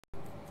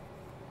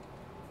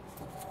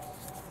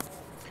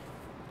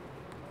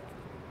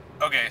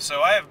Okay,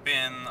 so I have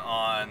been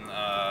on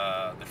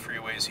the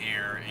freeways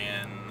here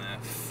in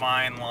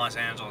fine Los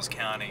Angeles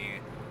County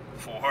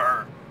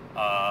for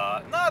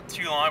not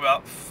too long,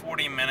 about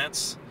 40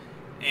 minutes.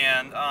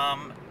 And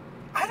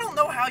I don't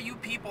know how you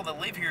people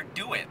that live here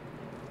do it.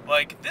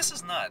 Like, this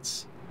is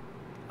nuts.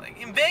 Like,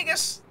 in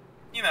Vegas,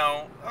 you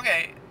know,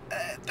 okay,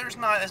 there's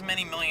not as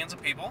many millions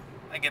of people.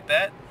 I get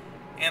that.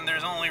 And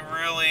there's only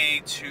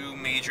really two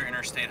major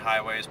interstate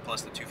highways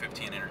plus the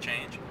 215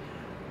 interchange.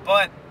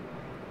 But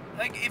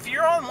like, if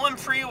you're on one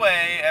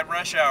freeway at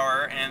rush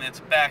hour and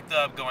it's backed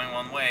up going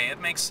one way, it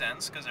makes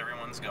sense because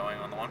everyone's going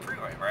on the one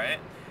freeway, right?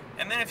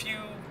 And then if you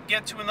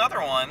get to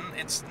another one,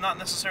 it's not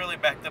necessarily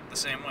backed up the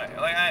same way.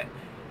 Like, I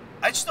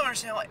just don't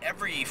understand how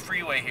every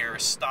freeway here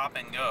is stop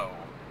and go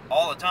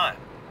all the time.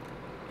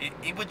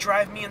 It would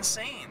drive me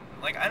insane.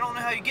 Like, I don't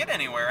know how you get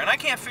anywhere, and I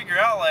can't figure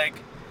out, like,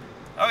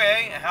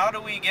 okay, how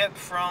do we get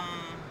from,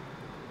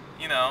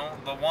 you know,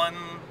 the one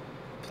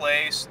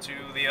place to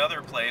the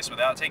other place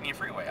without taking a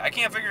freeway? I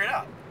can't figure it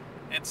out.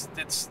 It's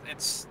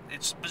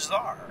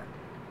bizarre.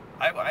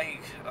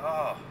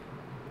 Oh,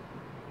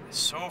 it's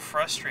so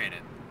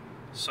frustrated.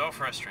 So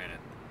frustrated.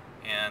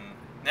 And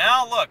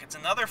now look, it's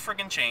another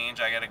friggin'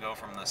 change. I gotta go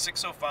from the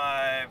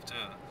 605 to,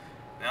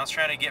 now it's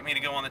trying to get me to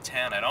go on the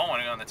 10. I don't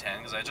want to go on the 10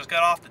 because I just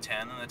got off the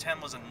 10 and the 10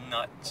 was a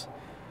nut.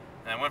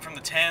 And I went from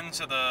the 10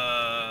 to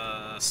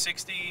the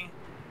 60.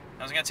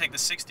 I was gonna take the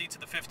 60 to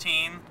the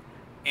 15.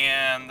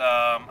 And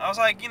I was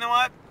like, you know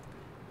what?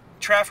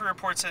 Traffic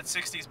report said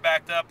 60's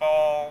backed up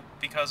all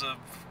because of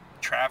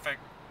traffic.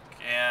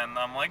 And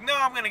I'm like, no,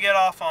 I'm going to get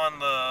off on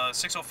the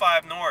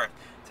 605 north,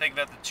 take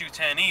that to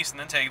 210 east,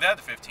 and then take that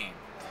to 15.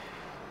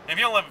 If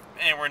you don't live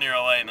anywhere near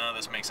LA, none of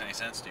this makes any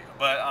sense to you.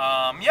 But,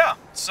 yeah,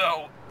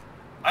 so,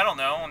 I don't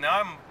know.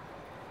 Now I'm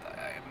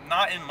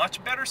not in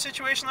much better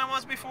situation than I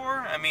was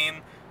before. I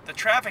mean, the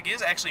traffic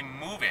is actually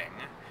moving,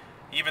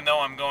 even though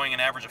I'm going an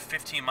average of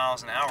 15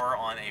 miles an hour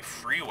on a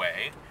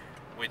freeway,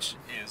 which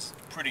is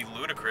pretty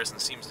ludicrous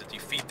and seems to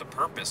defeat the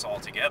purpose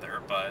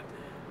altogether. But,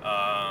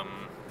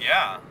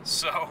 yeah,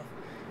 so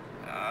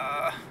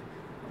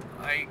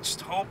I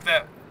just hope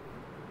that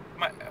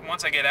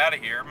once I get out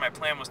of here, my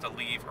plan was to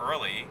leave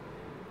early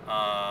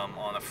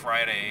on a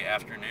Friday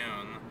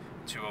afternoon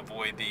to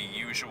avoid the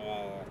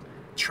usual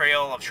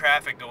trail of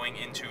traffic going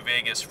into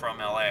Vegas from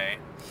LA.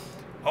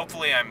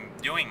 Hopefully I'm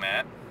doing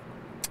that.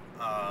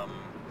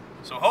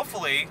 So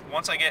hopefully,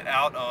 once I get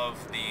out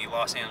of the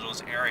Los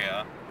Angeles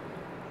area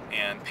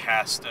and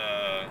past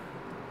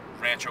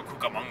Rancho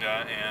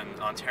Cucamonga and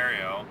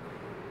Ontario,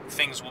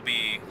 things will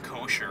be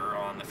kosher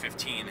on the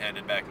 15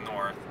 headed back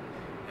north,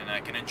 and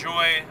I can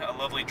enjoy a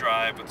lovely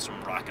drive with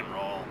some rock and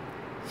roll.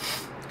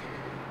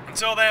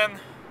 Until then,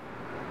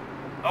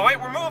 oh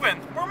wait, we're moving!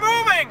 We're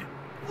moving!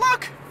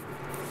 Look!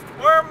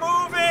 We're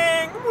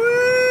moving!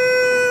 Woo!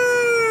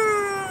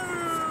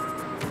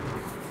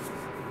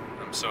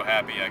 I'm so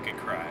happy I could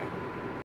cry.